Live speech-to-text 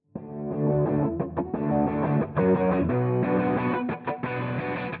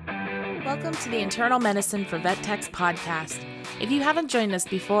Welcome to the Internal Medicine for Vet Techs podcast. If you haven't joined us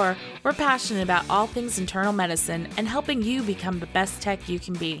before, we're passionate about all things internal medicine and helping you become the best tech you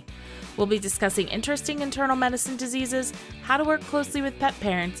can be. We'll be discussing interesting internal medicine diseases, how to work closely with pet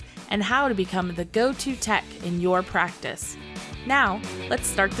parents, and how to become the go-to tech in your practice. Now, let's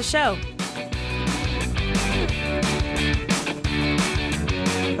start the show.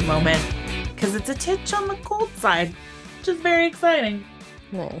 The moment, because it's a titch on the cold side, which is very exciting.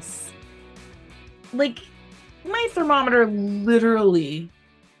 Nice. Like, my thermometer literally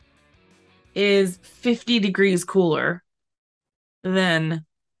is 50 degrees cooler than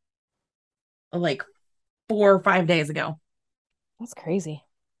like 4 or 5 days ago. That's crazy.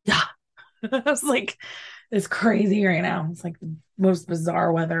 Yeah. I was like, it's crazy right now. It's like the most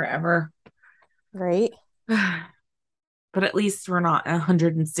bizarre weather ever. Right? But at least we're not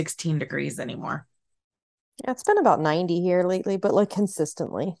 116 degrees anymore. Yeah, it's been about 90 here lately, but like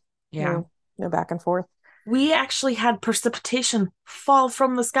consistently. Yeah. No back and forth. We actually had precipitation fall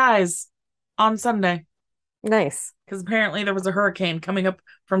from the skies on Sunday. Nice. Because apparently there was a hurricane coming up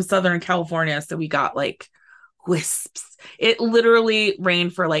from Southern California. So we got like wisps. It literally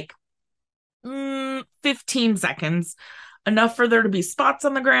rained for like 15 seconds, enough for there to be spots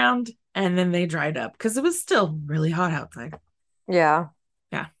on the ground. And then they dried up because it was still really hot outside. Yeah.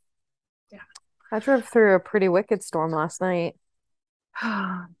 Yeah. I drove through a pretty wicked storm last night.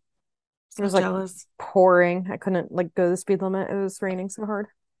 So It was like jealous. pouring. I couldn't like go the speed limit. It was raining so hard.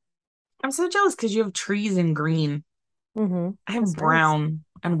 I'm so jealous because you have trees in green. Mm-hmm. I have That's brown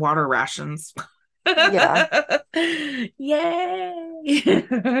and water rations. nice. Yeah.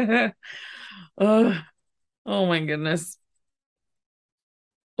 Yay. Oh, oh my goodness.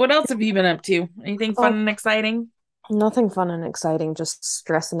 What else have you been up to? Anything fun Oh, and exciting? nothing fun and exciting, just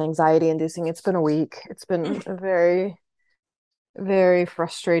stress and anxiety inducing. It's been a week. It's been a very, very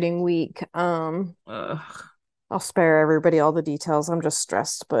frustrating week. Ugh, I'll spare everybody all the details. I'm just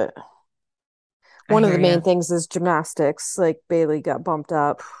stressed, but I one of hear the main you. things is gymnastics. Like Bailey got bumped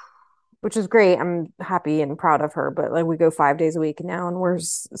up, which is great. I'm happy and proud of her, but like we go 5 days a week now and we're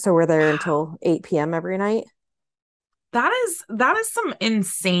there Wow. until 8 p.m. every night. That is some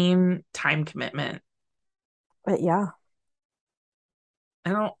insane time commitment. But yeah,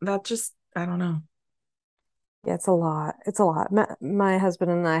 I don't know. yeah, it's a lot. It's a lot. My husband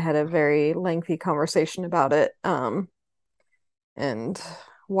and I had a very lengthy conversation about it. And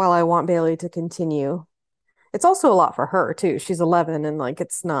while I want Bailey to continue, it's also a lot for her too. She's 11 and like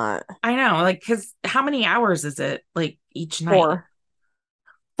it's not I know, like, because how many hours is it like each night? 4.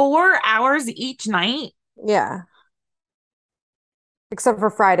 4 hours each night? Yeah, except for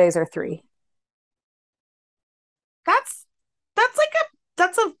Fridays are 3. That's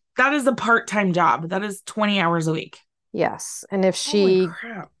that is a part-time job. That is 20 hours a week. Yes. And if Holy she,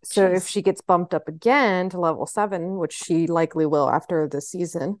 crap. so if Jeez. she gets bumped up again to level 7, which she likely will after the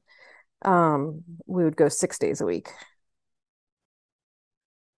season, we would go 6 days a week.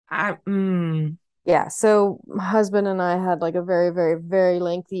 I mm, Yeah. So my husband and I had like a very, very, very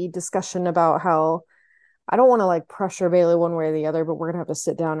lengthy discussion about how I don't want to like pressure Bailey one way or the other, but we're gonna have to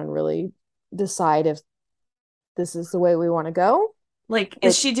sit down and really decide if this is the way we want to go. like,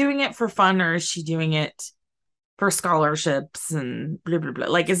 is Like, she doing it for fun or is she doing it for scholarships and blah blah blah?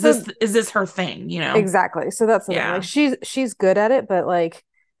 Like, so is this her thing, you know? exactly. So that's the thing. Like Yeah. she's good at it, but like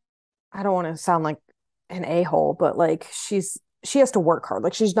I don't want to sound like an a-hole, but like she has to work hard.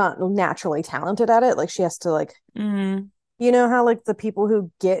 Like she's not naturally talented at it. Like she has to like Mm, you know how like the people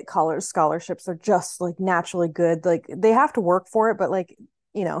who get college scholarships are just like naturally good. Like they have to work for it, but like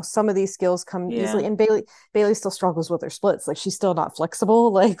some of these skills come yeah. easily. And Bailey still struggles with her splits. Like she's still not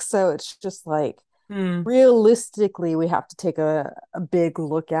flexible. Like so it's just like Mm, realistically we have to take a big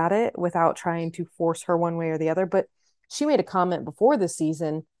look at it without trying to force her one way or the other. But she made a comment before the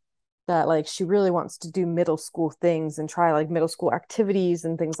season that like she really wants to do middle school things and try like middle school activities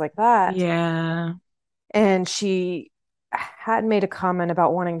and things like that. yeah. And she had made a comment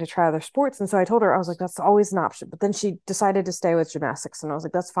about wanting to try other sports. And so I told her, I was like, that's always an option. But then she decided to stay with gymnastics. And I was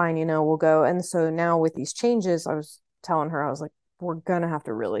like, that's fine, we'll go. And so now with these changes, I was telling her, I was like, we're going to have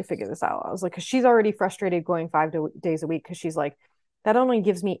to really figure this out. I was like, because she's already frustrated going 5 days a week because she's like, that only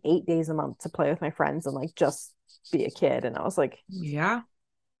gives me 8 days a month to play with my friends and like just be a kid. And I was like, Yeah.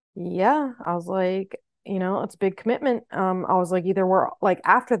 yeah, I was like, it's a big commitment. I was like, either we're like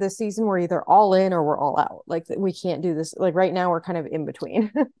after this season, we're either all in or we're all out. Like we can't do this. Like right now, we're kind of in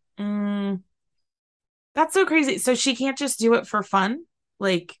between. Mm, that's so crazy. So she can't just do it for fun?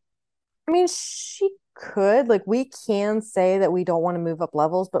 Like, I mean, she could. Like we can say that we don't want to move up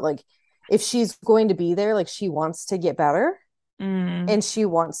levels, but like if she's going to be there, like she wants to get better. Mm, and she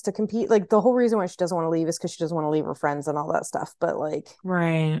wants to compete. Like the whole reason why she doesn't want to leave is because she doesn't want to leave her friends and all that stuff. But like,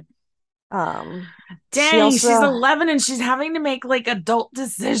 right. um, she Dang, she's also 11 and she's having to make like adult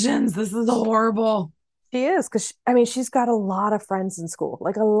decisions. This is horrible. she is because I mean she's got a lot of friends in school,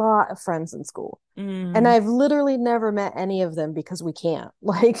 like a lot of friends in school, and Mm. I've literally never met any of them because we can't.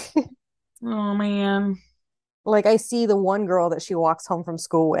 Like, Oh man. like I see the one girl that she walks home from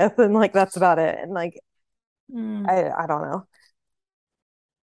school with, and like that's about it. And like Mm. I don't know.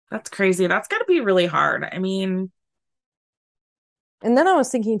 That's crazy. That's got to be really hard. I mean, And then I was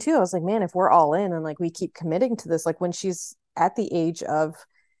thinking too, I was like, man, if we're all in and like we keep committing to this, like when she's at the age of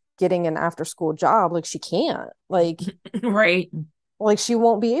getting an after school job, like she can't, right. like she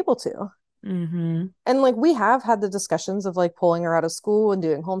won't be able to. Hmm. And like we have had the discussions of like pulling her out of school and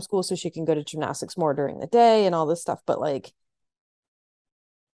doing homeschool so she can go to gymnastics more during the day and all this stuff. But like,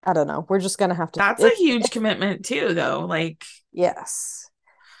 I don't know. We're just gonna have to. That's a huge commitment too, though. Like, Yes.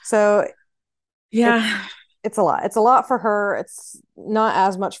 So it's yeah, it's a lot. It's a lot for her. It's not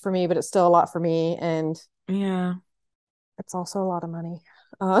as much for me, but it's still a lot for me, and yeah. it's also a lot of money.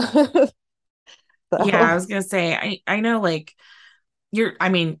 Uh, Yeah, I so was gonna say, I know like I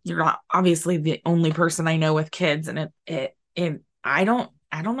mean, you're not obviously the only person I know with kids, and I don't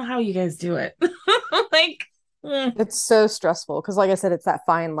know how you guys do it. Like, mm, it's so stressful because, like I said, it's that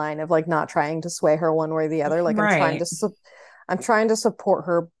fine line of like not trying to sway her one way or the other. Like right, I'm trying to support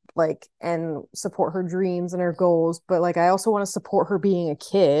her, like, and support her dreams and her goals, but like I also want to support her being a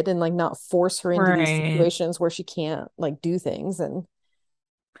kid and like not force her into these right. situations where she can't like do things. And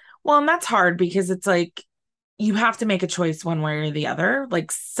Well, and that's hard because it's like you have to make a choice one way or the other.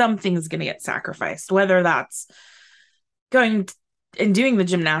 Like something's gonna get sacrificed, whether that's going and doing the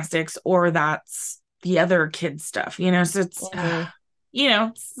gymnastics or that's the other kid stuff, you know? So it's, mhm.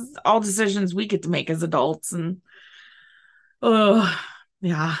 it's all decisions we get to make as adults. And, oh,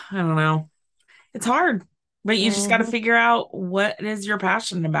 yeah, I don't know. It's hard, but you just got to Mhm. figure out what it is you're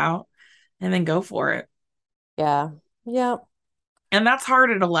passionate about and then go for it. Yeah, yeah, And that's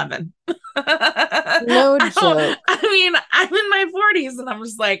hard at 11. no I don't, joke. I mean, I'm in my 40s and I'm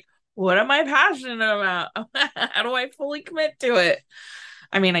just like, what am I passionate about? How do I fully commit to it?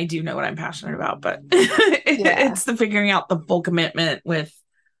 I mean, I do know what I'm passionate about, but Yeah. it's the figuring out the full commitment with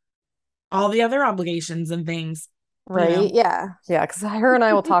all the other obligations and things, you Right. know? Yeah. Yeah. Cause her and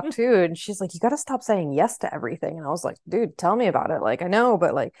I will talk too. And she's like, you got to stop saying yes to everything. And I was like, dude, tell me about it. Like, I know,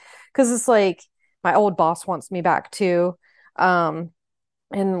 but like, cause it's like my old boss wants me back too. Um,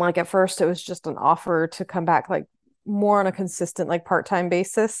 and like at first it was just an offer to come back like more on a consistent, like part-time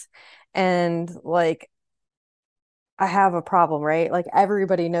basis. And like, I have a problem, right? Like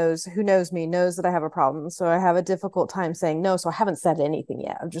everybody knows who knows me knows that I have a problem. So I have a difficult time saying no. So I haven't said anything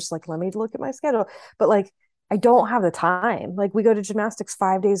yet. I'm just like, let me look at my schedule. But like, I don't have the time. Like, we go to gymnastics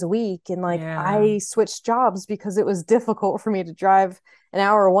 5 days a week. And like, Yeah. I switched jobs because it was difficult for me to drive an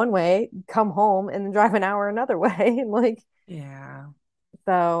hour one way, come home, and then drive an hour another way. And like, Yeah.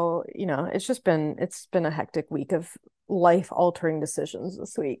 so, it's been a hectic week of life altering decisions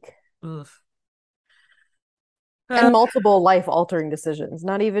this week Oof. and multiple life altering decisions,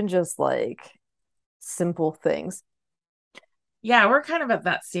 not even just like simple things. Yeah, we're kind of at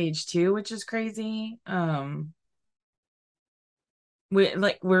that stage too, which is crazy.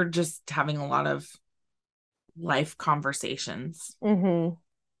 We're just having a lot of life conversations. Mm-hmm.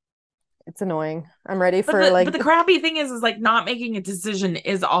 It's annoying. I'm ready But for the like, crappy thing is like not making a decision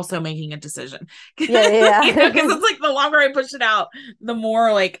is also making a decision. yeah, You know, because yeah. it's like the longer I push it out, the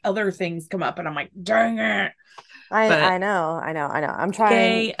more like other things come up, and I'm like, dang it. But I know, I know. I'm trying.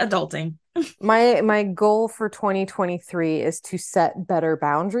 yay, adulting. My goal for 2023 is to set better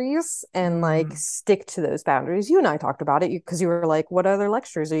boundaries and like Mm, stick to those boundaries. You and I talked about it because you were like, what other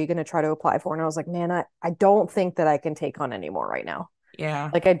lectures are you going to try to apply for? And I was like, man, I don't think that I can take on any more right now. yeah,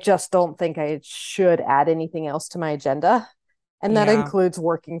 Like, I just don't think I should add anything else to my agenda. And that yeah, includes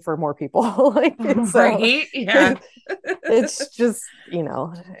working for more people. Like, so right, yeah, it's just,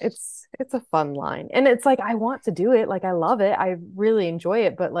 it's a fun line. And it's like, I want to do it. Like, I love it. I really enjoy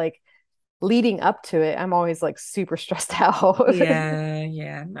it. But like, leading up to it, I'm always like super stressed out. yeah,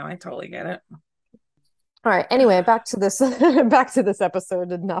 yeah. No, I totally get it. All right. Anyway, back to this back to this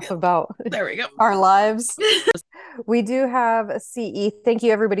episode. Enough about There we go. our lives. We do have a CE. Thank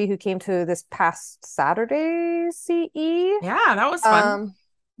you everybody who came to this past Saturday CE. Yeah, that was fun. Um,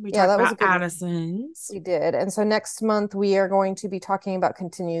 We yeah, talked that was about a good one. Addison's. We did. And so next month we are going to be talking about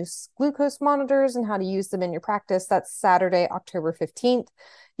continuous glucose monitors and how to use them in your practice. That's Saturday, October 15th.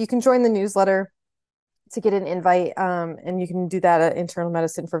 You can join the newsletter to get an invite. And you can do that at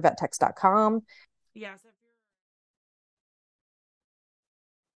internalmedicineforvettechs.com. Yeah. So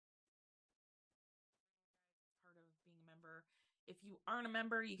aren't a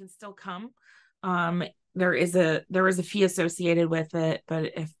member, you can still come. There is a fee associated with it,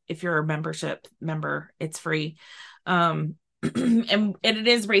 but if you're a membership member, it's free. And it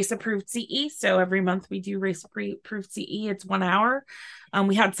is race approved CE. So every month we do race approved CE. It's 1 hour.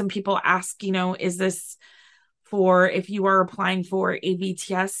 We had some people ask, is this for if you are applying for a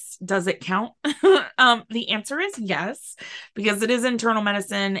VTS, does it count? The answer is yes, because it is internal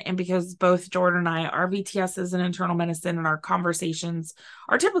medicine, and because both Jordan and I are VTSs in internal medicine, and our conversations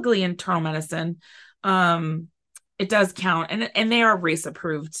are typically internal medicine. It does count, and they are race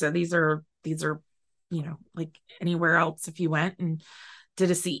approved. So these are like anywhere else, if you went and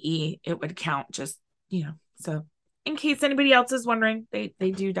did a CE, it would count. Just so in case anybody else is wondering, they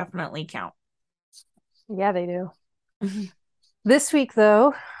do definitely count. Yeah, they do. This week,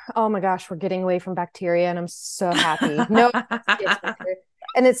 though, oh my gosh, we're getting away from bacteria, and I'm so happy. No,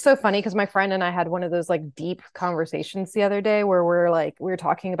 and it's so funny because my friend and I had one of those like deep conversations the other day where we were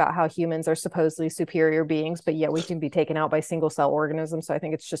talking about how humans are supposedly superior beings, but yet we can be taken out by single cell organisms. So I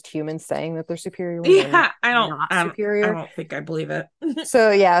think it's just humans saying that they're superior. Yeah, I don't think I believe it.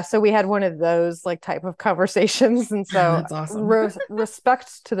 So we had one of those like type of conversations, and so that's awesome.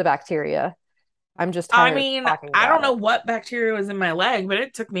 Respect to the bacteria. I'm just tired. I don't know what bacteria was in my leg, but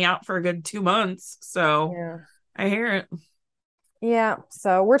it took me out for a good 2 months. So yeah. I hear it. Yeah.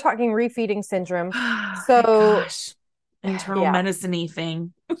 So we're talking refeeding syndrome. So internal medicine-y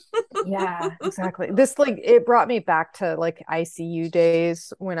thing. Yeah, exactly. This it brought me back to like ICU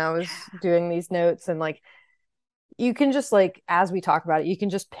days when I was doing these notes, and like you can just as we talk about it, you can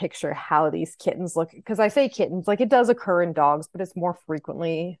just picture how these kittens look, because I say kittens, like it does occur in dogs, but it's more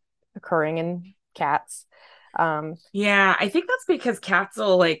frequently occurring in cats. Yeah, I think that's because cats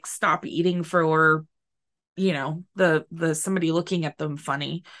will stop eating for the somebody looking at them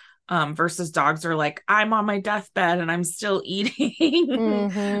funny, versus dogs are like, I'm on my deathbed and I'm still eating.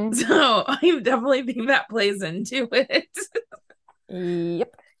 Mm-hmm. So I definitely think that plays into it.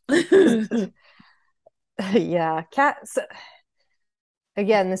 Yep. Yeah, cats,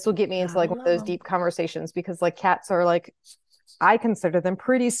 again, this will get me into one of those deep conversations, because cats are I consider them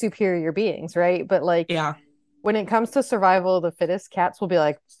pretty superior beings, right? But yeah, when it comes to survival of the fittest, cats will be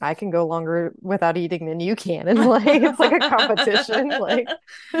like, I can go longer without eating than you can. And it's like a competition. And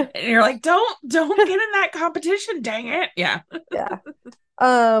you're like, don't get in that competition, dang it. Yeah. Yeah.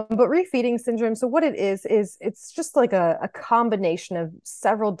 But refeeding syndrome, so what it is it's just like a combination of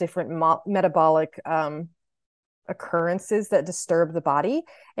several different metabolic occurrences that disturb the body.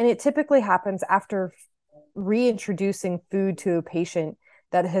 And it typically happens after reintroducing food to a patient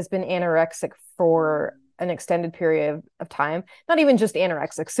that has been anorexic for an extended period of time. Not even just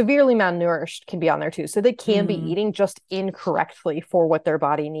anorexic, severely malnourished can be on there too. So they can be eating just incorrectly for what their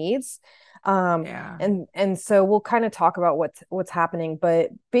body needs. And so we'll kind of talk about what's happening, but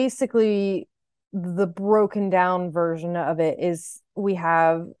basically the broken down version of it is we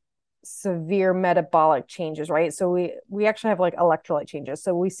have severe metabolic changes, right? So we actually have electrolyte changes.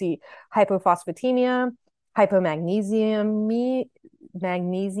 So we see hypophosphatemia, hypomagnesemia,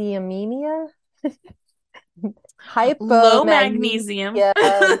 low magnesium. Yeah.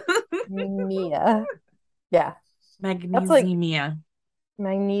 Magnesemia.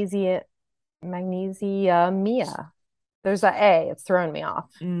 Magnesemia. There's an A. It's throwing me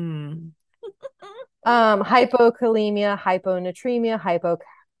off. Hypokalemia, hyponatremia,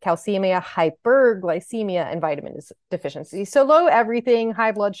 hypocalcemia, hyperglycememia, and vitamin deficiency. So low everything,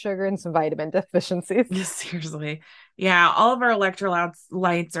 high blood sugar, and some vitamin deficiencies. Seriously. Yeah, all of our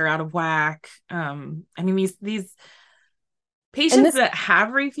electrolytes are out of whack. These patients that have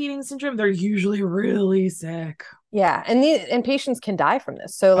refeeding syndrome, they're usually really sick. Yeah, and patients can die from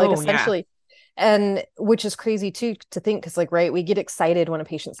this. So essentially, and which is crazy too to think, because right, we get excited when a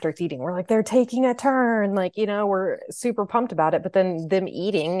patient starts eating. We're like, they're taking a turn, we're super pumped about it, but then them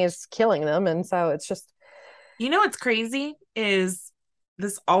eating is killing them. And so it's just, what's crazy is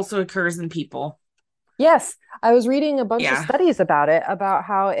this also occurs in people. Yes, I was reading a bunch of studies about it, about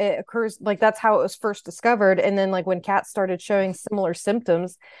how it occurs. That's how it was first discovered. And then when cats started showing similar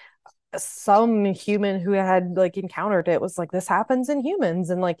symptoms, some human who had encountered it was like, this happens in humans.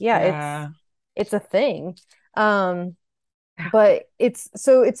 And it's a thing. But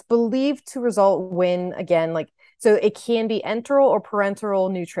it's believed to result when, again, so it can be enteral or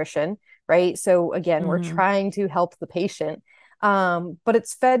parenteral nutrition, right? So again, we're trying to help the patient. But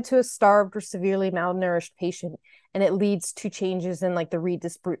it's fed to a starved or severely malnourished patient, and it leads to changes in the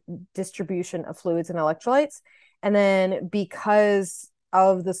redistribution of fluids and electrolytes. And then because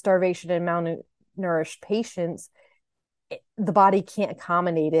of the starvation and malnourished patients, the body can't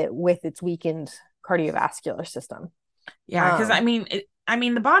accommodate it with its weakened cardiovascular system. Yeah, because Um, I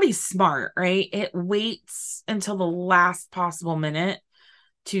mean, the body's smart, right? It waits until the last possible minute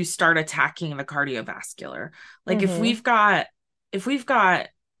to start attacking the cardiovascular. Like mhm, if we've got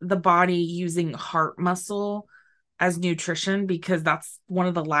the body using heart muscle as nutrition because that's one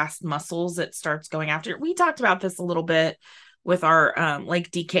of the last muscles it starts going after. We talked about this a little bit with our like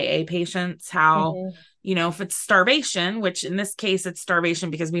DKA patients, how mhm, if it's starvation, which in this case it's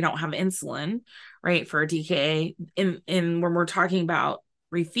starvation because we don't have insulin, right, for a DKA. In when we're talking about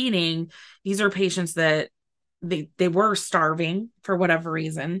refeeding, these are patients that they were starving for whatever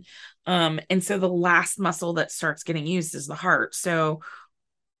reason. And so the last muscle that starts getting used is the heart. So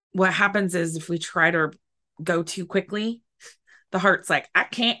what happens is if we try to go too quickly, the heart's like, I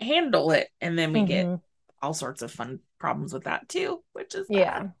can't handle it. And then we get mhm. all sorts of fun problems with that too, which is bad.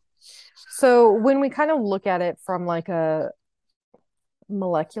 Yeah. So when we kind of look at it from like a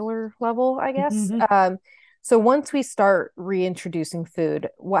molecular level, I guess. So once we start reintroducing food,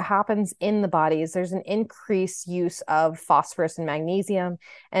 what happens in the body is there's an increased use of phosphorus and magnesium,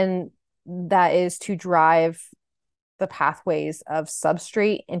 and that is to drive the pathways of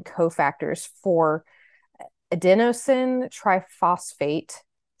substrate and cofactors for adenosine triphosphate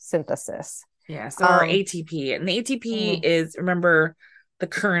synthesis. Yeah. So our Um, ATP, and the ATP mhm, is, remember, the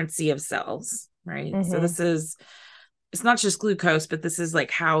currency of cells, right? So mhm. it's not just glucose, but this is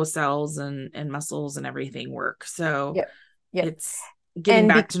like how cells and muscles and everything work. So Yep, yep. it's getting And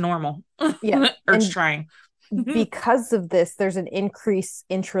back to normal, yeah, or it's and trying. because of this, there's an increased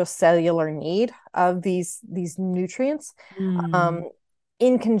intracellular need of these nutrients, Mm, um,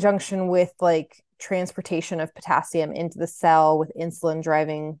 in conjunction with like transportation of potassium into the cell with insulin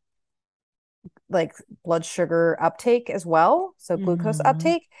driving like blood sugar uptake as well, so glucose mhm.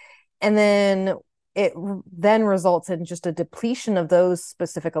 uptake, and then it then results in just a depletion of those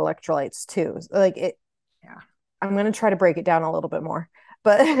specific electrolytes too. Like it, Yeah. I'm going to try to break it down a little bit more,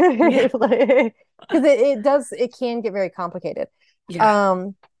 but Yeah. like, because it can get very complicated. Yeah.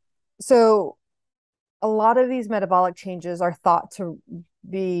 Um, so a lot of these metabolic changes are thought to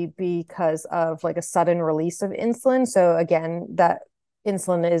be because of like a sudden release of insulin. So again, that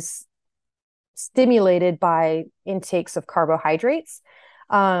insulin is stimulated by intakes of carbohydrates.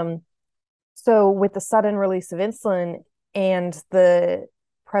 Um, so with the sudden release of insulin and the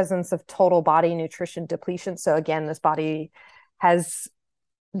presence of total body nutrition depletion, so again, this body has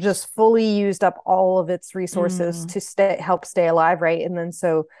just fully used up all of its resources Mm. to help stay alive, right? And then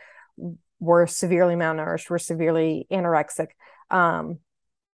so we're severely malnourished, we're severely anorexic. Um,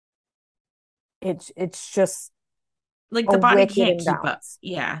 it's just Like a the body wicked can't keep up. imbalance.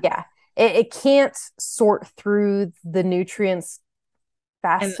 Yeah. Yeah, it can't sort through the nutrients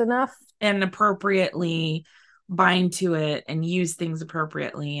And fast enough. appropriately bind to it and use things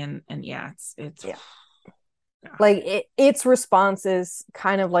appropriately. And yeah, it's Yeah, yeah. like its response is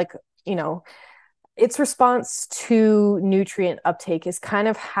kind of like, you know, its response to nutrient uptake is kind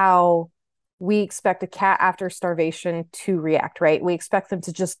of how we expect a cat after starvation to react, right? We expect them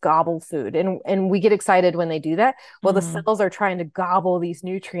to just gobble food, and we get excited when they do that. Well, the Mm. cells are trying to gobble these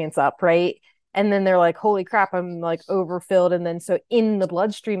nutrients up, right? And then they're like, holy crap, I'm like overfilled. And then so in the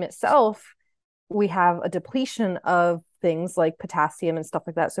bloodstream itself, we have a depletion of things like potassium and stuff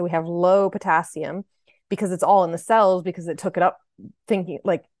like that. So we have low potassium because it's all in the cells because it took it up thinking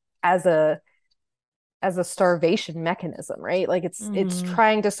like as a starvation mechanism, right? Like it's Mm.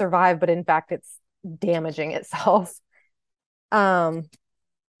 trying to survive, but in fact it's damaging itself. Um,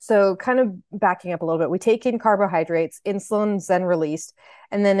 so kind of backing up a little bit, we take in carbohydrates, insulin's then released,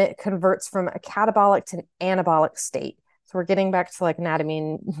 and then it converts from a catabolic to an anabolic state. So we're getting back to like anatomy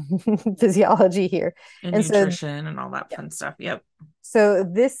and physiology here. And And so nutrition and all that yeah. fun stuff. Yep.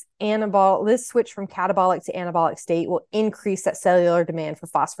 This switch from catabolic to anabolic state will increase that cellular demand for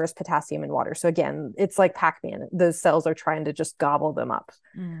phosphorus, potassium, and water. So again, it's like Pac-Man. Those cells are trying to just gobble them up.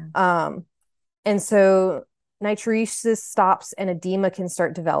 Mm. Um, and so natriuresis stops and edema can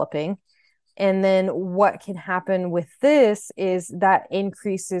start developing. And then what can happen with this is that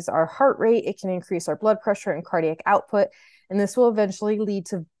increases our heart rate, it can increase our blood pressure and cardiac output. And this will eventually lead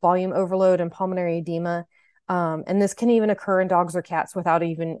to volume overload and pulmonary edema. And this can even occur in dogs or cats without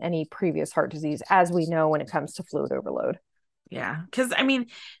even any previous heart disease, as we know when it comes to fluid overload. Yeah. Because I mean,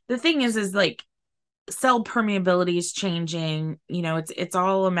 the thing is like cell permeability is changing. It's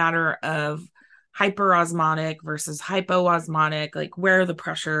all a matter of hyperosmotic versus hypoosmotic, like where are the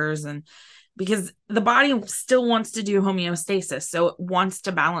pressures, and because the body still wants to do homeostasis, so it wants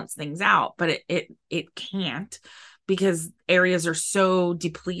to balance things out, but it can't because areas are so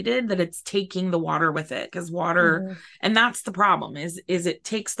depleted that it's taking the water with it, because water, Mm-hmm. and that's the problem, is it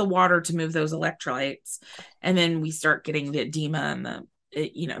takes the water to move those electrolytes, and then we start getting the edema and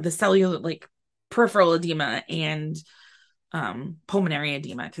the cellular, like peripheral edema and pulmonary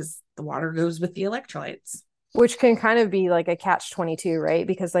edema, because the water goes with the electrolytes. Which can kind of be like a catch-22, right?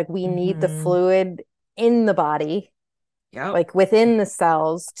 Because like we need the Mm-hmm. fluid in the body, Yep. like within the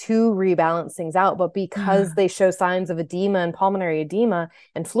cells to rebalance things out. But because they show signs of edema and pulmonary edema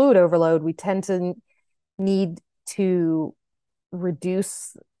and fluid overload, we tend to need to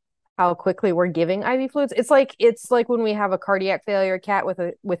reduce how quickly we're giving IV fluids. It's like when we have a cardiac failure cat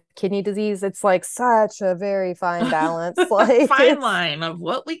with kidney disease. It's like such a very fine balance. Like Fine it's line of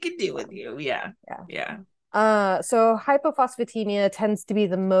what we can do with you. Yeah. yeah. Yeah. So hypophosphatemia tends to be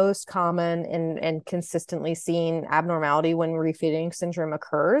the most common and consistently seen abnormality when refeeding syndrome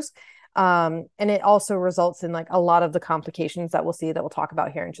occurs. And it also results in like a lot of the complications that we'll talk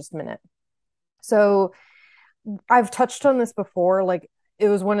about here in just a minute. So I've touched on this before, like it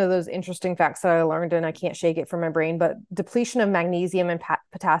was one of those interesting facts that I learned and I can't shake it from my brain, but depletion of magnesium and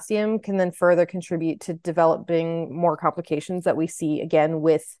potassium can then further contribute to developing more complications that we see again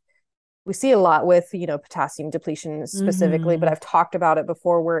with we see a lot with potassium depletion specifically, but Mm-hmm. I've talked about it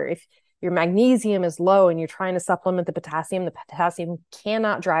before where if your magnesium is low and you're trying to supplement the potassium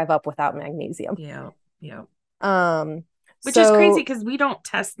cannot drive up without magnesium. Yeah. Yeah. um Which is crazy so because we don't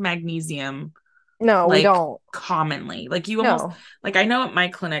test magnesium no, we like don't. commonly. Like you almost, No. like I know at my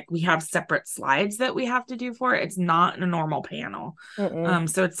clinic we have separate slides that we have to do for it. It's not in a normal panel. Mm-mm.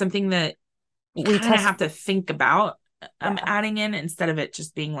 So it's something that you We kind of test. have to think about Yeah. adding in, instead of it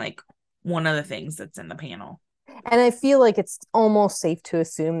just being like one of the things that's in the panel. And I feel like it's almost safe to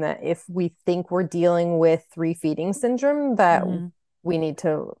assume that if we think we're dealing with refeeding syndrome, that Mm-hmm. we need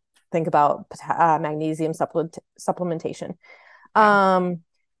to think about magnesium supplementation. Yeah. Um,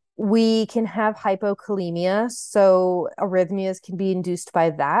 we can have hypokalemia, so arrhythmias can be induced by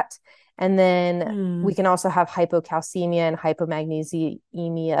that. And then we Mm. can also have hypocalcemia and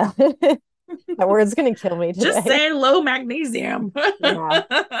hypomagnesemia. That word's going to kill me Just today. say low magnesium. Yeah.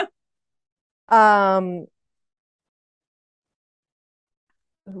 Um,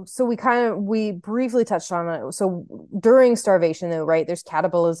 so we briefly touched on it. So during starvation though, right, there's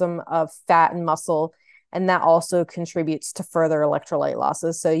catabolism of fat and muscle, and that also contributes to further electrolyte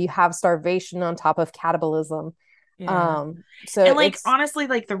losses. So you have starvation on top of catabolism. Yeah. So And like it's honestly,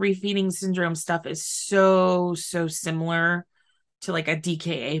 like the refeeding syndrome stuff is so similar to like a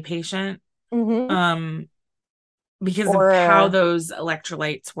DKA patient. mhm. Um, because of Or how those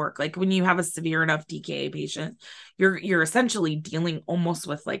electrolytes work. Like when you have a severe enough DKA patient, you're essentially dealing almost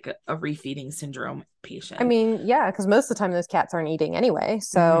with like a refeeding syndrome I patient. mean, yeah, because most of the time those cats aren't eating anyway. Mm-hmm.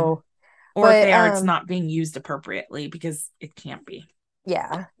 So, Or if but they are, it's not being used appropriately because it can't be.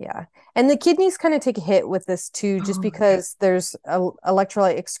 yeah, yeah. And the kidneys kind of take a hit with this too, just Oh yeah. because there's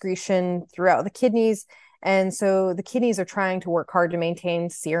electrolyte excretion throughout the kidneys. And so the kidneys are trying to work hard to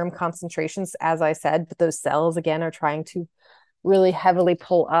maintain serum concentrations, as I said, but those cells again are trying to really heavily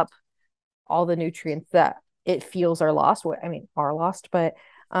pull up all the nutrients that it feels are lost. I mean, are lost, but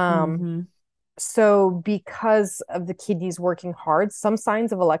Mm-hmm. so because of the kidneys working hard, some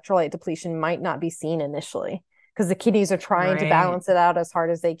signs of electrolyte depletion might not be seen initially because the kidneys are trying to Right. balance it out as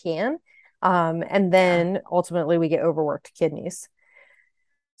hard as they can. And Yeah. then ultimately we get overworked kidneys.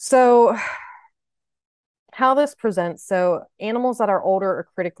 So how this presents, so animals that are older or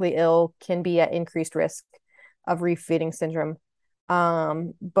critically ill can be at increased risk of refeeding syndrome.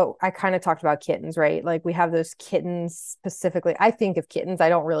 But I kind of talked about kittens, right? Like we have those kittens specifically. I think of kittens. I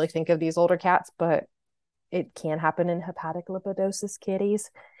don't really think of these older cats, but it can happen in hepatic lipidosis kitties.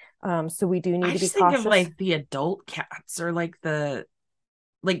 So we do need I to be just think of cautious. like the adult cats, or like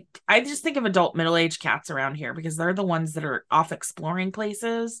I just think of adult middle-aged cats around here because they're the ones that are off exploring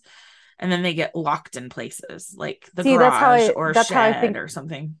places and then they get locked in places like the See, that's how garage I or a that's how I shed think or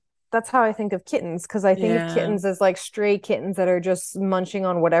something. that's how I think of kittens because I think of Yeah. kittens as like stray kittens that are just munching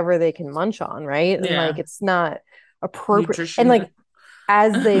on whatever they can munch on, right? And like Yeah. it's not appropriate. And Nutrition. like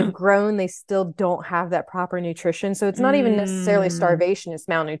as they've grown, they still don't have that proper nutrition. So it's not even necessarily Mm, starvation, it's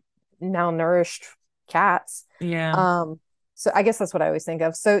malnourished cats. yeah. Um, so I guess that's what I always think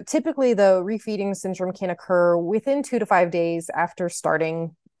of. So typically, the refeeding syndrome can occur within 2 to 5 days after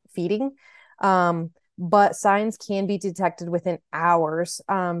starting feeding. But signs can be detected within hours.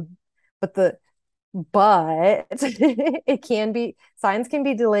 But the but it can be signs can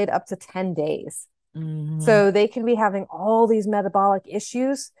be delayed up to 10 days. Hmm. So they can be having all these metabolic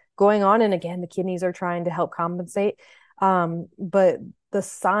issues going on. And again, the kidneys are trying to help compensate. But the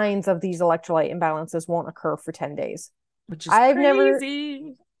signs of these electrolyte imbalances won't occur for 10 days. which is I've never,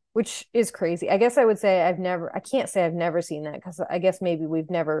 crazy. which is crazy. I guess I would say I can't say I've never seen that because I guess maybe we've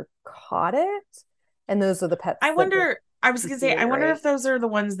never caught it. And those are the pets I that wonder, I was gonna say, I deteriorate, wonder right? if those are the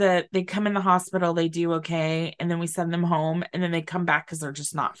ones that they come in the hospital, they do okay, and then we send them home, and then they come back because they're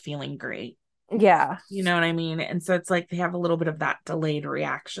just not feeling great. Yeah. You know what I mean? And so it's like they have a little bit of that delayed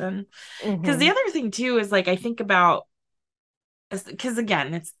reaction. Because the Hmm. other thing too is like I think about, because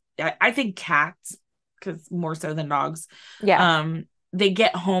again, I think cats, because more so than dogs, Yeah. um, they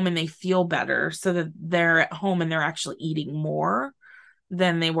get home and they feel better, so that they're at home and they're actually eating more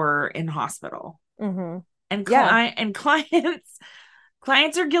than they were in hospital. Hmm. And Yeah.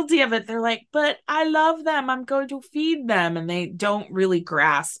 clients are guilty of it. They're like, but I love them. I'm going to feed them. And they don't really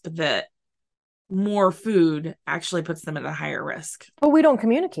grasp that more food actually puts them at a higher risk. But we don't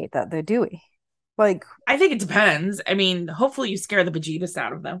communicate that though, do we? Like, I think it depends. I mean, hopefully you scare the bejeebus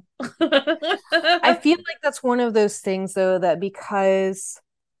out of them. I feel like that's one of those things though that because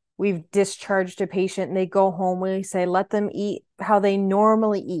we've discharged a patient and they go home, we say let them eat how they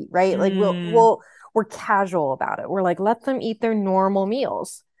normally eat, right? Like Mm, we're casual about it. We're like let them eat their normal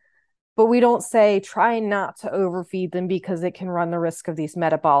meals. But we don't say try not to overfeed them because it can run the risk of these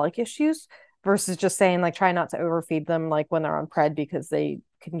metabolic issues versus just saying like try not to overfeed them like when they're on pred because they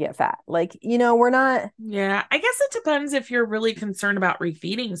can get fat. Like, we're not. yeah, I guess it depends if you're really concerned about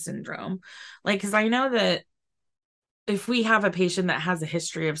refeeding syndrome. Like, because I know that if we have a patient that has a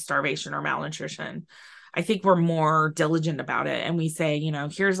history of starvation or malnutrition, I think we're more diligent about it. And we say,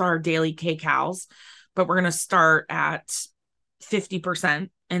 here's our daily K-cals, but we're going to start at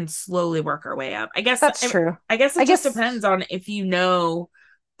 50% and slowly work our way up. That's true. I guess I it just guess, depends on if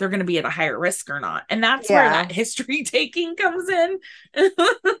they're going to be at a higher risk or not. And that's where yeah. that history taking comes in,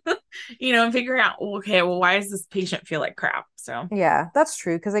 and figuring out, okay, well, why does this patient feel like crap? So, Yeah, that's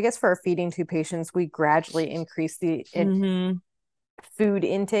true. Because I guess for our feeding tube patients, we gradually increase the mhm, food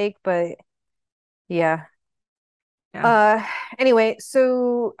intake, but yeah. yeah. Uh, anyway,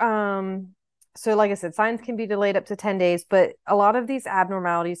 so like I said, signs can be delayed up to 10 days, but a lot of these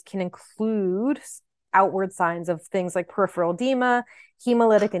abnormalities can include outward signs of things like peripheral edema,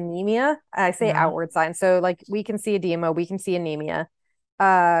 hemolytic anemia. I say Yeah. outward signs. So like we can see edema, we can see anemia,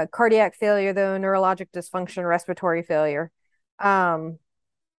 cardiac failure, though, neurologic dysfunction, respiratory failure. Um,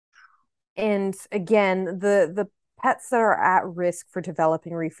 and again, the pets that are at risk for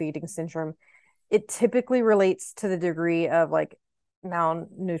developing refeeding syndrome, it typically relates to the degree of like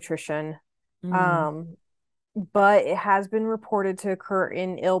malnutrition. Mm. Um, but it has been reported to occur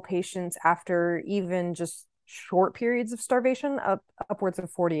in ill patients after even just short periods of starvation, upwards of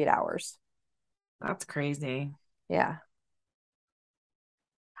 48 hours. That's crazy. Yeah.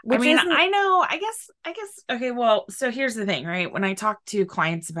 I Which mean, isn't, okay, well, so here's the thing, right? When I talk to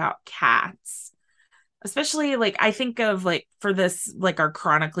clients about cats, especially like I think of like for this, like our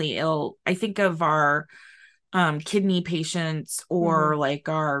chronically ill, I think of our kidney patients mhm. or like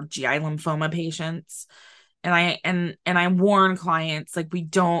our GI lymphoma patients. And I warn clients like we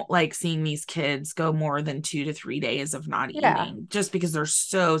don't like seeing these kids go more than 2 to 3 days of not Yeah. eating just because they're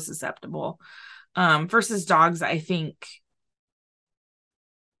so susceptible. Versus dogs, I think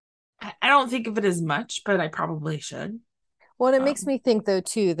I don't think of it as much, but I probably should. Well, it makes Um, me think though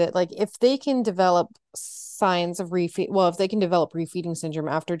too that like if they can develop signs of if they can develop refeeding syndrome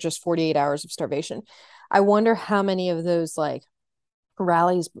after just 48 hours of starvation, I wonder how many of those like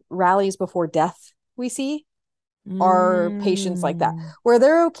rallies before death we see are patients like that mm, where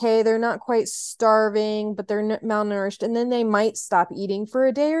they're okay, they're not quite starving, but they're malnourished, and then they might stop eating for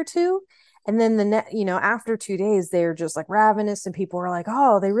a day or two. And then after 2 days, they're just like ravenous, and people are like,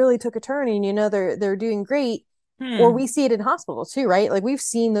 "Oh, they really took a turn," and they're doing great. Or hmm. we see it in hospitals too, right? Like we've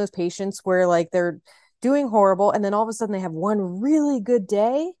seen those patients where like they're doing horrible, and then all of a sudden they have one really good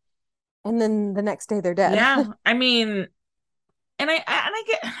day, and then the next day they're dead. Yeah, I mean,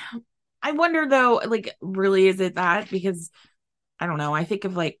 I wonder though, like, really, is it that? Because I don't know. I think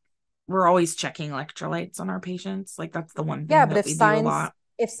of like we're always checking electrolytes on our patients. Like that's the one Yeah, thing but that we do a lot.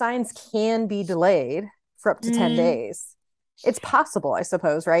 if signs can be delayed for up to 10 Mm, days, it's possible, I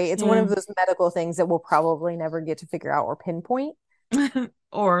suppose, right? It's one yeah. of those medical things that we'll probably never get to figure out or pinpoint.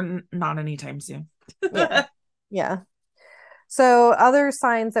 Or not anytime soon. Yeah. Yeah. So other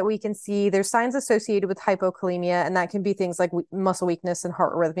signs that we can see, there's signs associated with hypokalemia, and that can be things like muscle weakness and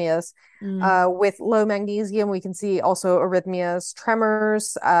heart arrhythmias. Mm. With low magnesium, we can see also arrhythmias,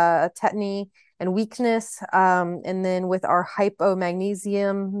 tremors, tetany, and weakness. And then with our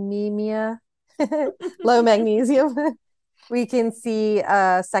hypomagnesiumemia, low magnesium, we can see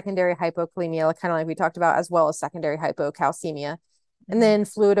secondary hypokalemia, kind of like we talked about, as well as secondary hypocalcemia. And then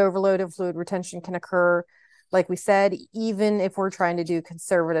fluid overload and fluid retention can occur, like we said, even if we're trying to do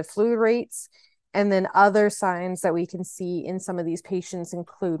conservative fluid rates. And then other signs that we can see in some of these patients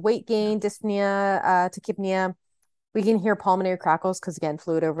include weight gain, dyspnea, tachypnea. We can hear pulmonary crackles because, again,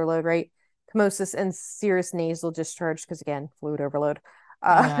 fluid overload, right? Chemosis and serous nasal discharge because, again, fluid overload.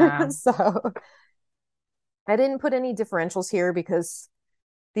 Yeah. So I didn't put any differentials here because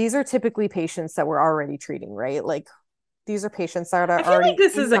these are typically patients that we're already treating, right? Like these are patients that I are feel like already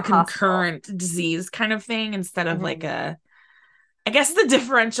this in is a the hospital. concurrent disease kind of thing instead of like Mhm. a, I guess the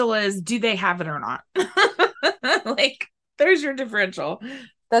differential is do they have it or not? Like, there's your differential.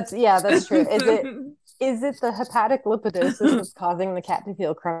 That's true. Is it the hepatic lipidosis that's causing the cat to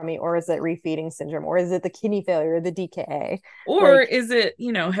feel crummy, or is it refeeding syndrome, or is it the kidney failure, the DKA? Or Like, is it,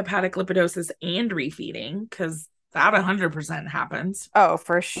 hepatic lipidosis and refeeding? Because that 100% happens. oh,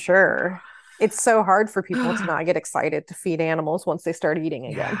 for sure. It's so hard for people to not get excited to feed animals once they start eating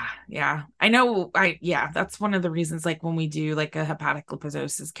again. Yeah, yeah. I know yeah, that's one of the reasons like when we do like a hepatic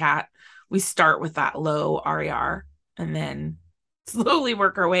lipidosis cat, we start with that low RER and then slowly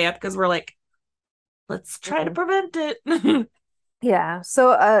work our way up because we're like, let's try to Mhm. prevent it. Yeah.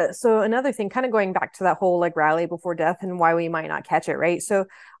 So another thing, kind of going back to that whole like rally before death and why we might not catch it, right? So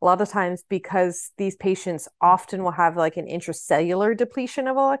a lot of times because these patients often will have like an intracellular depletion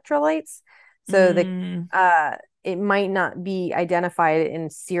of electrolytes. So the Mm, it might not be identified in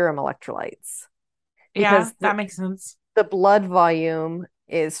serum electrolytes yeah, because that makes sense. the blood volume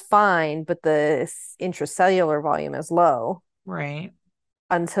is fine, but the intracellular volume is low Right.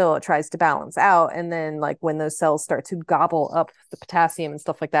 until it tries to balance out. And then, like, when those cells start to gobble up the potassium and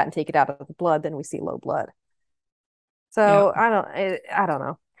stuff like that and take it out of the blood, then we see low blood. Yeah. So I don't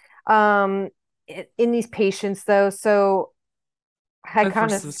know. In these patients though, so I The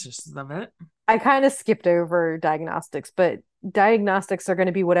kind first of suspicions of it. I kind of skipped over diagnostics, but diagnostics are going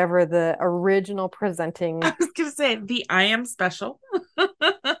to be whatever the original I presenting. was gonna say the I am special.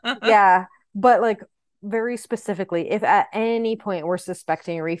 Yeah, but like very specifically, if at any point we're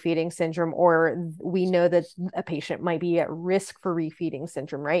suspecting refeeding syndrome or we know that a patient might be at risk for refeeding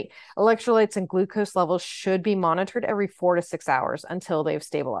syndrome, right? Electrolytes and glucose levels should be monitored every 4 to 6 hours until they've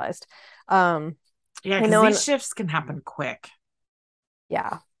stabilized. Um, Yeah, I because know, these and shifts can happen quick.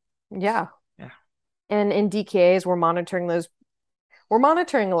 yeah, yeah. Yeah. And in DKAs, we're monitoring those. We're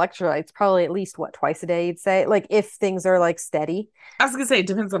monitoring electrolytes probably at least what twice a day, you'd say, like if things are like steady. I was gonna say it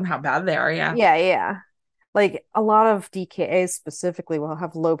depends on how bad they are, yeah. Yeah, yeah. Like a lot of DKAs specifically will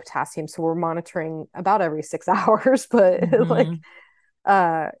have low potassium, so we're monitoring about every 6 hours, but like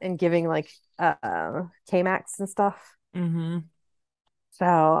Mm-hmm. and giving like K-Max and stuff. Mm-hmm.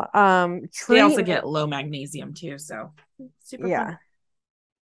 So They also treatment, get low magnesium too, so super fun. yeah.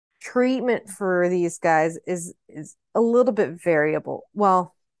 Treatment for these guys is a little bit variable.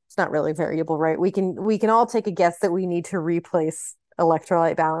 Well, it's not really variable, right? We can all take a guess that we need to replace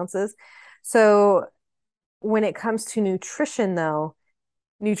electrolyte balances. So when it comes to nutrition though,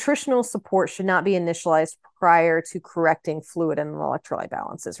 nutritional support should not be initialized prior to correcting fluid and electrolyte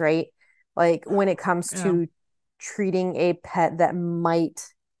balances, right? Like when it comes Yeah. to treating a pet that might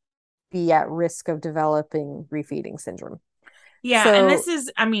be at risk of developing refeeding syndrome. Yeah, and So, this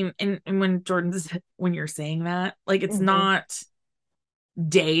is, I mean, and when when you're saying that, like it's mhm. not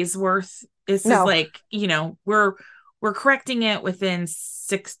days worth. This is No, like, we're correcting it within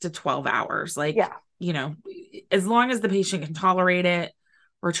 6 to 12 hours. Like, yeah, as long as the patient can tolerate it,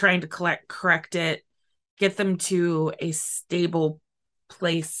 we're trying to correct it, get them to a stable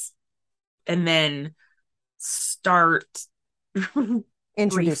place, and then start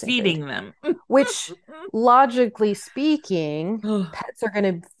introducing food, refeeding them. which logically speaking, pets are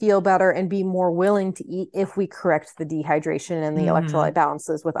going to feel better and be more willing to eat if we correct the dehydration and the Mm-hmm. electrolyte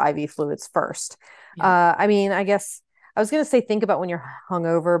balances with IV fluids first. Yeah. I mean, I guess I was going to say think about when you're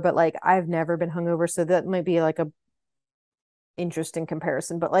hungover, but like I've never been hungover, so that might be like a interesting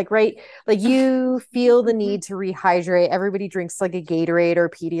comparison. But like, right, like you feel the need to rehydrate. Everybody drinks like a Gatorade or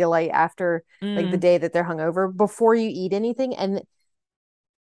Pedialyte after like the Mm. day that they're hungover before you eat anything, and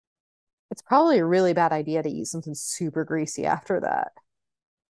it's probably a really bad idea to eat something super greasy after that.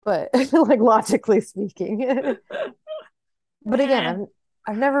 But like logically speaking. But again, Eh.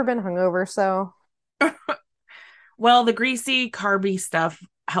 I've never been hungover, so Well, the greasy, carby stuff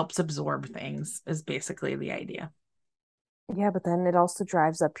helps absorb things, is basically the idea. yeah, but then it also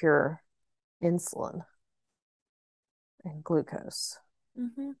drives up your insulin and glucose.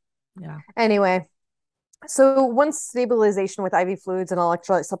 Mm-hmm. Yeah. Anyway, so once stabilization with IV fluids and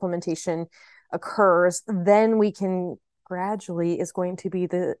electrolyte supplementation occurs, then we can gradually is going to be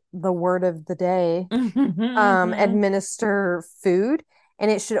the word of the day. Mm-hmm. Administer food,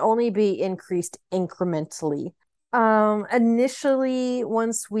 and it should only be increased incrementally. Initially,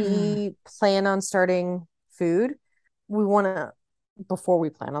 once we plan on starting food, we want to, before we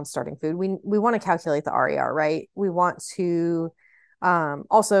plan on starting food, we want to calculate the RER, right? We want to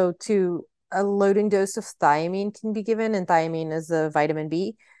also to a loading dose of thiamine can be given, and thiamine is a vitamin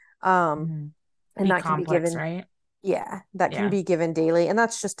B. Um, and B that can be complex, given, right? yeah, that can Yeah. be given daily, and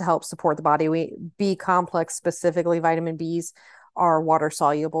that's just to help support the body. We B complex, specifically vitamin B's, are water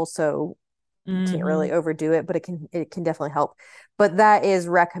soluble, so you can't Mm-hmm. really overdo it, but it can definitely help. But that is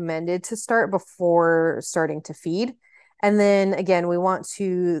recommended to start before starting to feed. And then again, we want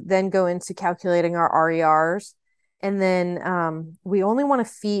to then go into calculating our RERs. And then we only want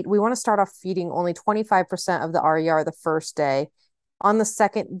to feed, we want to start off feeding only 25% of the RER the first day. On the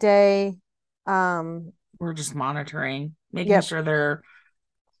second day, um, We're just monitoring, making yep, sure they're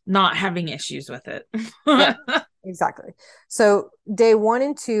not having issues with it. yep, exactly. So day 1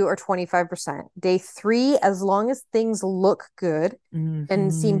 and 2 are 25%. Day 3, as long as things look good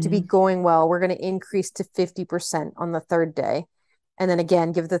and seem to be Mm-hmm. going well, we're going to increase to 50% on the third day. And then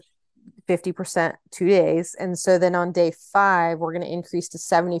again, give the 50% 2 days. And so then on day 5, we're going to increase to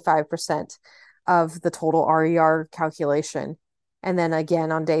 75% of the total RER calculation. And then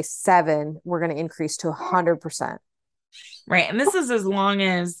again on day 7, we're going to increase to 100%. Right. And this is as long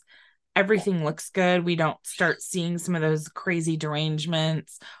as everything looks good. We don't start seeing some of those crazy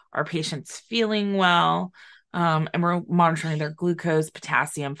derangements, our patients feeling well. And we're monitoring their glucose,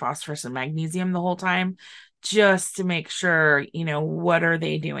 potassium, phosphorus, and magnesium the whole time just to make sure, what are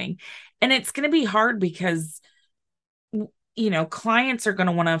they doing? And it's going to be hard because, clients are going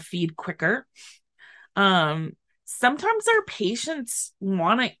to want to feed quicker. Um, Sometimes our patients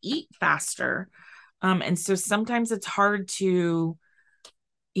want to eat faster. And so sometimes it's hard to,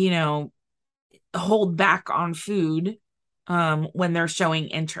 you know, hold back on food when they're showing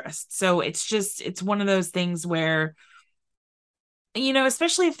interest. So it's one of those things where,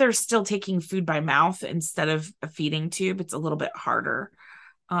 especially if they're still taking food by mouth instead of a feeding tube, it's a little bit harder.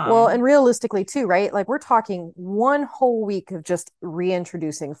 Well, Um, and realistically too, right? Like we're talking one whole week of just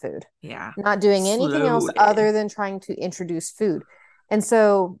reintroducing food, yeah, not doing anything else slowly. other than trying to introduce food. And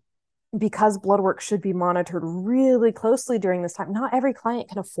so because blood work should be monitored really closely during this time, not every client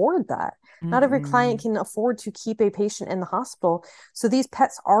can afford that. Not every client Mm-mm. can afford to keep a patient in the hospital. So these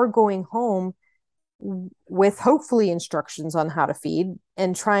pets are going home with hopefully instructions on how to feed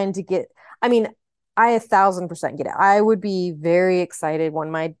and trying to get, I mean, I 1,000% get it. I would be very excited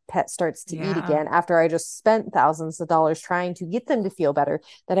when my pet starts to eat Yeah, again after I just spent thousands of dollars trying to get them to feel better,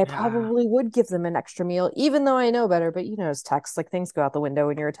 that I yeah. probably would give them an extra meal, even though I know better. But as techs, like things go out the window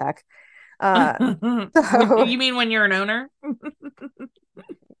when you're a tech. Uh, so You mean when you're an owner?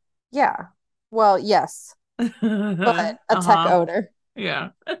 yeah. Well, yes, but a tech Uh-huh. owner. Yeah.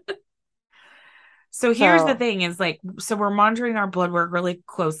 So here's the So thing is like, so we're monitoring our blood work really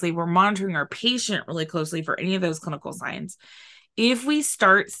closely. We're monitoring our patient really closely for any of those clinical signs. If we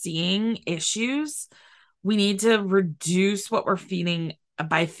start seeing issues, we need to reduce what we're feeding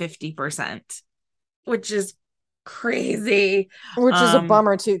by 50%, which is crazy. which is a Um,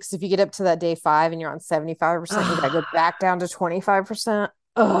 bummer too, because if you get up to that day 5 and you're on 75%, you gotta go back down to 25%.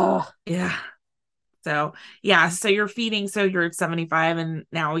 Ugh. yeah. So, yeah. So you're feeding, so you're at 75, and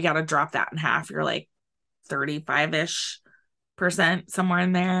now we got to drop that in half. You're like 35-ish%, somewhere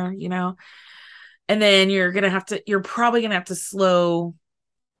in there. And then you're probably going to have to slow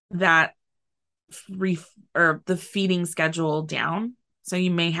that or the feeding schedule down. So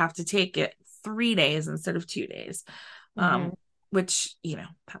you may have to take it 3 days instead of 2 days, Mhm. which, that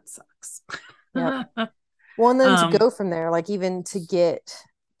sucks. Yep. Well, and then to um, go from there, like even to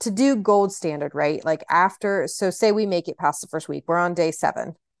do gold standard, right? Like after, so say we make it past the first week, we're on day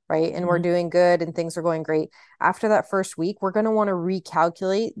 7, right? And we're mhm. doing good and things are going great. After that first week, we're going to want to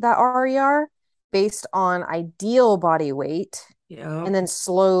recalculate that RER based on ideal body weight Yep. and then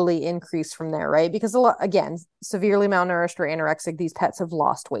slowly increase from there, right? Because a lot, again, severely malnourished or anorexic, these pets have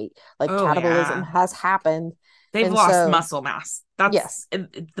lost weight, like Oh, catabolism yeah. has happened. They've And lost so, muscle mass. That's yes,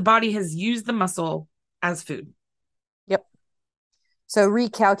 the body has used the muscle as food. yep. So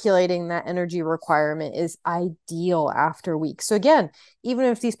recalculating that energy requirement is ideal after weeks. So again, even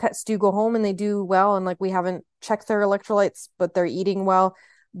if these pets do go home and they do well and like we haven't checked their electrolytes, but they're eating well,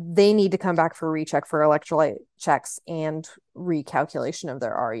 they need to come back for a recheck for electrolyte checks and recalculation of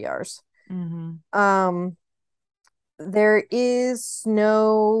their RERs. Mm-hmm. Um, there is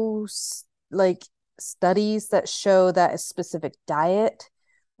no like studies that show that a specific diet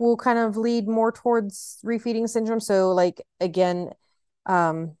will kind of lead more towards refeeding syndrome. So like again,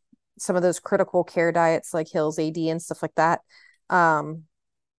 some of those critical care diets like Hills AD and stuff like that,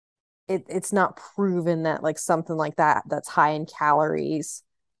 it's not proven that like something like that that's high in calories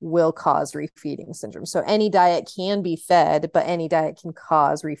will cause refeeding syndrome. So any diet can be fed, but any diet can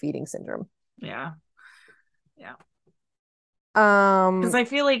cause refeeding syndrome. Yeah. Yeah. Because Um, I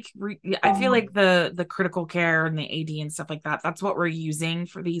feel like the critical care and the AD and stuff like that, that's what we're using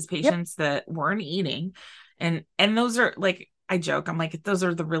for these yep. patients that weren't eating. And those are like, I joke, I'm like, those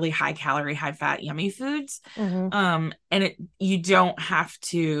are the really high calorie, high fat, yummy foods. Mm-hmm. And you don't have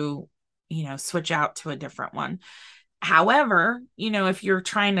to, switch out to a different one. However, if you're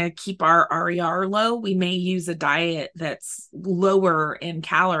trying to keep our RER low, we may use a diet that's lower in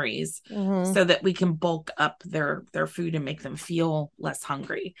calories Mm-hmm. so that we can bulk up their food and make them feel less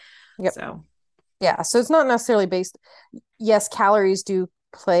hungry. Yep. So, Yeah. So it's not necessarily based. Yes, calories do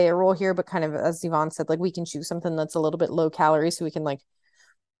play a role here, but kind of as Yvonne said, like we can choose something that's a little bit low calorie so we can like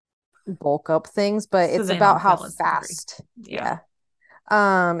bulk up things, but so it's they about don't how feel as hungry. fast. Yeah. Yeah.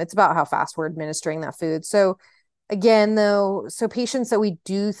 It's about how fast we're administering that food. So again, though, so patients that we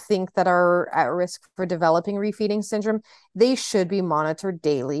do think that are at risk for developing refeeding syndrome, they should be monitored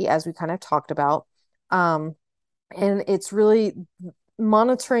daily, as we kind of talked about. Um, and it's really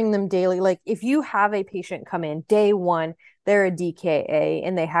monitoring them daily. Like if you have a patient come in day one, they're a DKA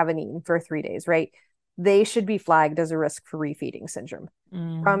and they haven't eaten for 3 days, right? They should be flagged as a risk for refeeding syndrome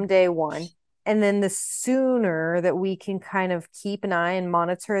Mm. from day one. And then the sooner that we can kind of keep an eye and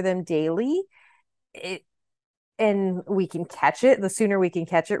monitor them daily, it and we can catch it, the sooner we can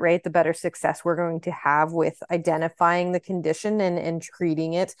catch it, right, the better success we're going to have with identifying the condition and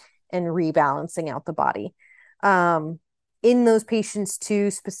treating it and rebalancing out the body. Um, in those patients too,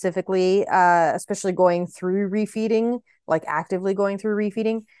 specifically, especially going through refeeding, like actively going through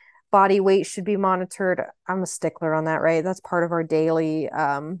refeeding, body weight should be monitored. I'm a stickler on that, right? That's part of our daily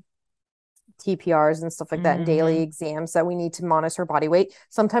TPRs and stuff like that and daily Mm-hmm. exams that we need to monitor body weight.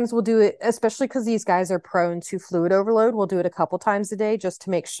 Sometimes we'll do it, especially because these guys are prone to fluid overload. We'll do it a couple times a day just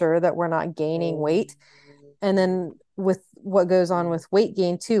to make sure that we're not gaining weight. And then with what goes on with weight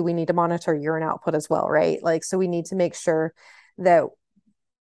gain too, we need to monitor urine output as well, right? Like, so we need to make sure that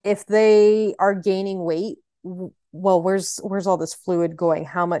if they are gaining weight, well, where's all this fluid going?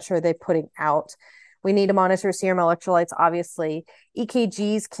 How much are they putting out? We need to monitor serum electrolytes, obviously.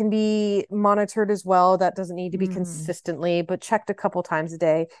 EKGs can be monitored as well. That doesn't need to be Mm-hmm. consistently, but checked a couple times a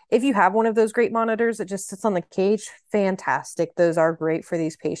day. If you have one of those great monitors that just sits on the cage, fantastic. Those are great for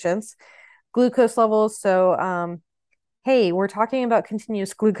these patients. Glucose levels. So, hey, we're talking about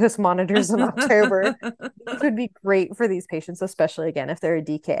continuous glucose monitors in October. These would be great for these patients, especially again if they're a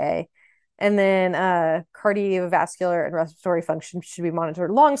DKA. And then cardiovascular and respiratory function should be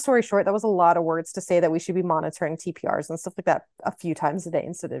monitored. Long story short, that was a lot of words to say that we should be monitoring TPRs and stuff like that a few times a day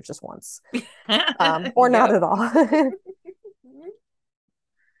instead of just once, or not Yep. at all.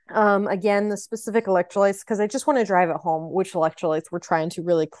 Again, the specific electrolytes, because I just want to drive it home which electrolytes we're trying to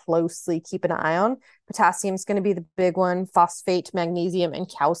really closely keep an eye on. Potassium is going to be the big one, phosphate, magnesium, and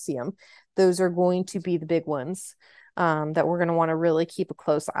calcium. Those are going to be the big ones that we're going to want to really keep a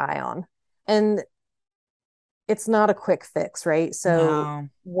close eye on. And it's not a quick fix, right? So No.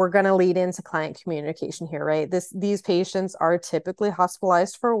 we're going to lead into client communication here, right? These patients are typically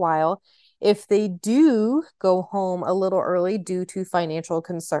hospitalized for a while. If they do go home a little early due to financial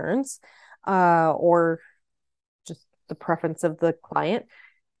concerns, or just the preference of the client,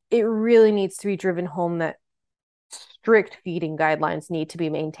 it really needs to be driven home that strict feeding guidelines need to be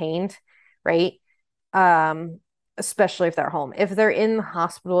maintained, right? Especially if they're home. If they're in the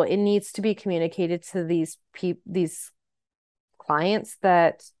hospital, it needs to be communicated to these clients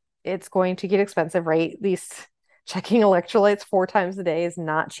that it's going to get expensive, right? These checking electrolytes 4 times a day is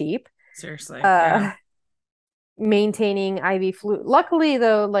not cheap. Seriously. Yeah. Uh, maintaining IV fluid. Luckily,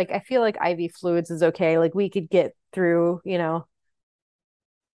 though, like I feel like IV fluids is okay. Like we could get through,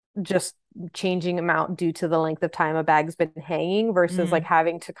 just changing amount due to the length of time a bag's been hanging versus like Mm.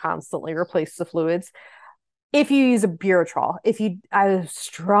 having to constantly replace the fluids. If you use a Buretrol, I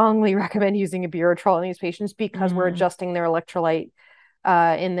strongly recommend using a Buretrol in these patients because we're Mm. adjusting their electrolyte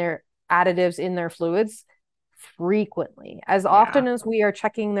in their additives in their fluids frequently. As Yeah. often as we are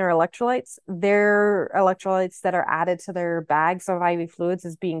checking their electrolytes that are added to their bags of IV fluids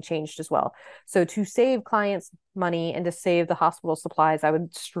is being changed as well. So to save clients money and to save the hospital supplies, I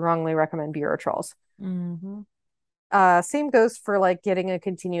would strongly recommend Buretrols. Mm-hmm. Same goes for like getting a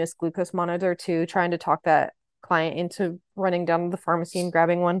continuous glucose monitor too, trying to talk that client into running down to the pharmacy and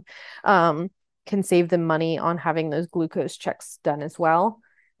grabbing one. Can save them money on having those glucose checks done as well.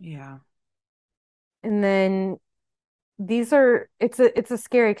 Yeah. And then it's a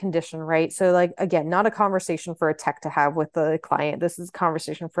scary condition, right? So like again, not a conversation for a tech to have with the client. This is a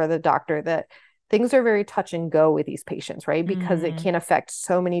conversation for the doctor that things are very touch and go with these patients, right? Because it Mm-hmm. can affect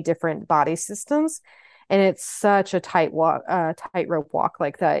so many different body systems. And it's such a tightrope walk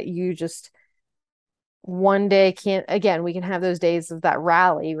like that. You just one day can't, again, we can have those days of that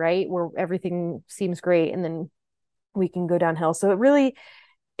rally, right? Where everything seems great and then we can go downhill. So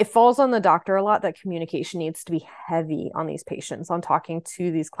it falls on the doctor a lot that communication needs to be heavy on these patients, on talking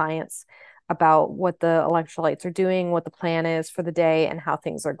to these clients about what the electrolytes are doing, what the plan is for the day, and how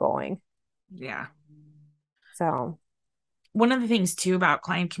things are going. Yeah. So, One of the things too about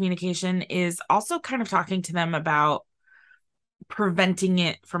client communication is also kind of talking to them about preventing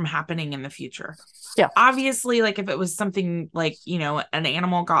it from happening in the future. yeah. Obviously, like if it was something like, an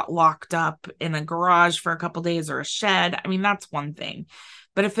animal got locked up in a garage for a couple days or a shed, I mean, that's one thing.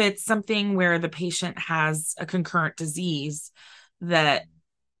 But if it's something where the patient has a concurrent disease that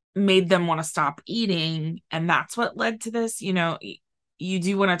made them want to stop eating, and that's what led to this, you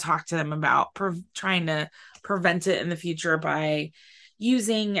do want to talk to them about trying to prevent it in the future by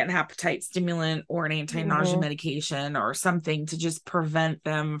using an appetite stimulant or an anti-nausea Mm-hmm. medication or something to just prevent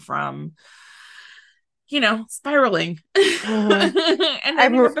them from spiraling Mm-hmm. and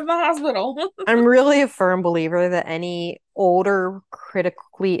ending I'm up in the hospital. I'm really a firm believer that any older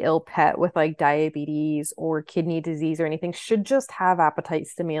critically ill pet with like diabetes or kidney disease or anything should just have appetite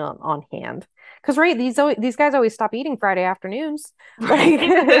stimulant on hand. Because right, these guys always stop eating Friday afternoons. Right.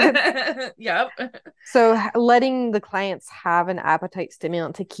 Like Yep. so letting the clients have an appetite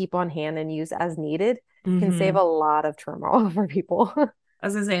stimulant to keep on hand and use as needed can save Mm-hmm. a lot of turmoil for people. I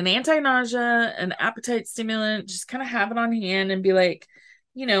was gonna say an anti-nausea, an appetite stimulant, just kind of have it on hand and be like,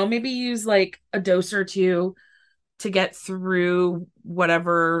 maybe use like a dose or two to get through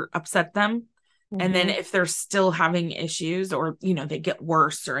whatever upset them. And then Hmm. if they're still having issues or, they get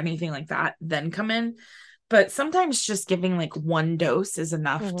worse or anything like that, then come in. But sometimes just giving like one dose is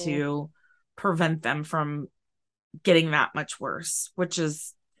enough Hmm. to prevent them from getting that much worse, which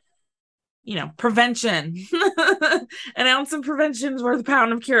is, prevention. An ounce of prevention is worth a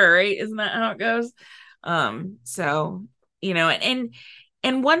pound of cure, right? Isn't that how it goes? So,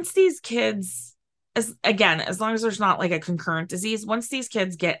 and once these kids, as long as there's not like a concurrent disease, once these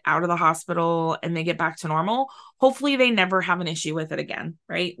kids get out of the hospital and they get back to normal, hopefully they never have an issue with it again,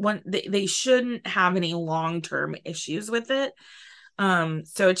 right? They shouldn't have any long-term issues with it.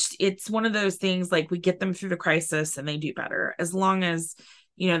 So it's one of those things like we get them through the crisis and they do better as long as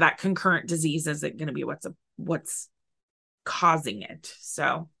that concurrent disease isn't going to be what's causing it.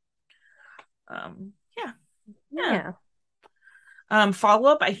 So yeah. Yeah. Yeah. Follow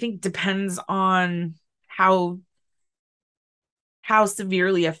up I think depends on how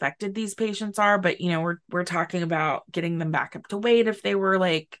severely affected these patients are, but we're talking about getting them back up to weight if they were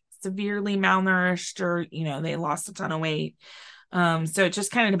like severely malnourished or they lost a ton of weight. So it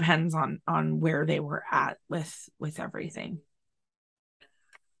just kind of depends on where they were at with everything.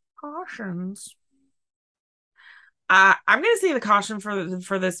 Cautions. I'm gonna say the caution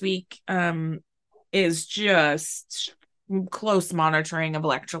for this week is just close monitoring of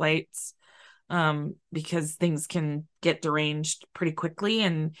electrolytes, because things can get deranged pretty quickly,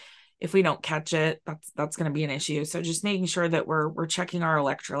 and if we don't catch it, that's going to be an issue. So just making sure that we're checking our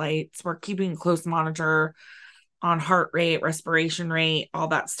electrolytes, we're keeping a close monitor on heart rate, respiration rate, all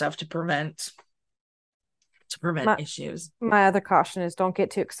that stuff to prevent My issues. my other caution is don't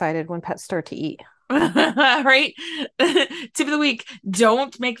get too excited when pets start to eat. Right. Tip of the week: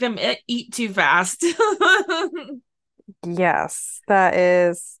 don't make them eat too fast. Yes, that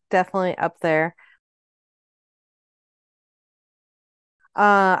is definitely up there.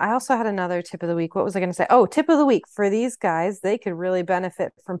 I also had another tip of the week. What was I going to say? Oh, tip of the week for these guys, they could really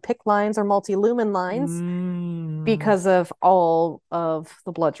benefit from PICC lines or multi-lumen lines Mm, because of all of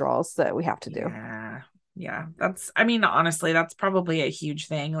the blood draws that we have to do. yeah. Yeah. I mean, honestly, that's probably a huge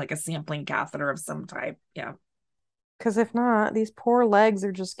thing, like a sampling catheter of some type. Yeah. Because if not, these poor legs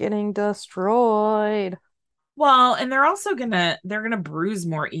are just getting destroyed. Well, and they're gonna bruise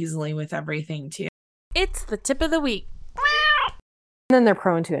more easily with everything too. It's the tip of the week. And then they're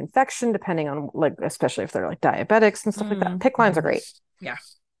prone to infection, depending on, like, especially if they're like diabetics and stuff like that. PICC lines are Mm-hmm. great. Yeah.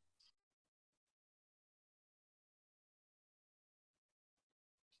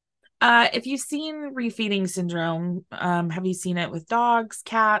 If you've seen refeeding syndrome, have you seen it with dogs,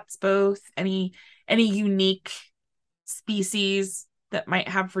 cats, both? Any unique species that might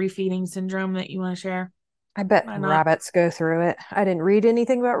have refeeding syndrome that you want to share? I bet Why not? rabbits go through it. I didn't read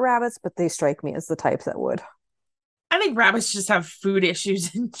anything about rabbits, but they strike me as the type that would. I think rabbits just have food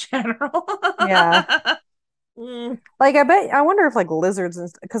issues in general. Yeah. Like, I wonder if like lizards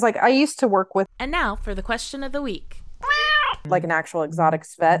and because like I used to work with And now for the question of the week. like an actual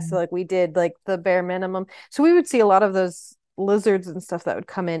exotics vet. So like we did like the bare minimum. So we would see a lot of those lizards and stuff that would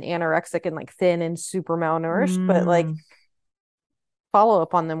come in anorexic and like thin and super malnourished, but like follow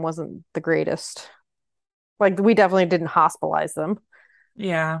up on them wasn't the greatest. Like we definitely didn't hospitalize them.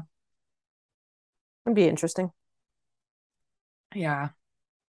 Yeah. It'd be interesting. Yeah.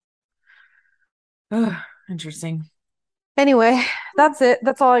 Ugh, interesting. Anyway, that's it.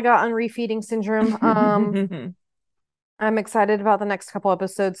 That's all I got on refeeding syndrome. I'm excited about the next couple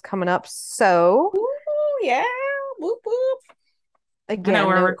episodes coming up. So, Ooh, yeah. Whoop, whoop. Again, I know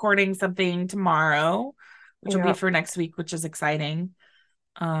we're recording something tomorrow, which will be Yep. for next week, which is exciting.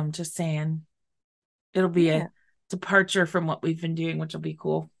 Just saying, it'll be a departure from what we've been doing, which will be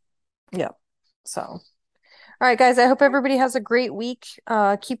cool. Yep. So, all right, guys, I hope everybody has a great week.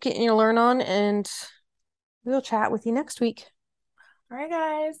 Keep getting your learn on, and we'll chat with you next week. All right,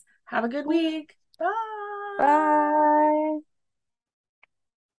 guys, have a good week. Bye. Bye.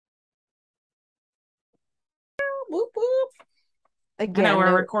 Whoop, whoop. I Again, know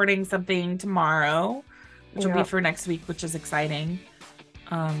we're recording something tomorrow, which will be Yep. for next week, which is exciting.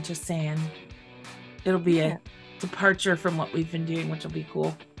 Just saying, it'll be a departure from what we've been doing, which will be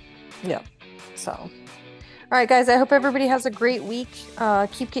cool. Yep. So, all right, guys, I hope everybody has a great week.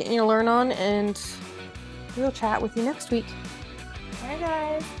 Keep getting your learn on, and we'll chat with you next week. All right,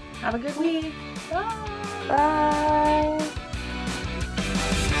 guys, have a good week. Bye. Bye.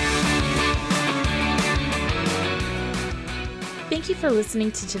 Thank you for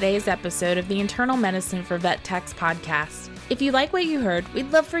listening to today's episode of the Internal Medicine for Vet Techs podcast. If you like what you heard, we'd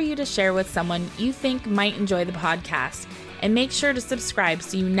love for you to share with someone you think might enjoy the podcast, and make sure to subscribe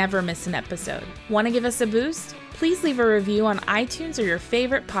so you never miss an episode. Want to give us a boost? Please leave a review on iTunes or your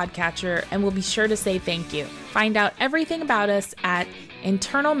favorite podcatcher, and we'll be sure to say thank you. Find out everything about us at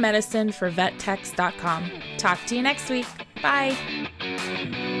internalmedicineforvettechs.com. Talk to you next week. Bye.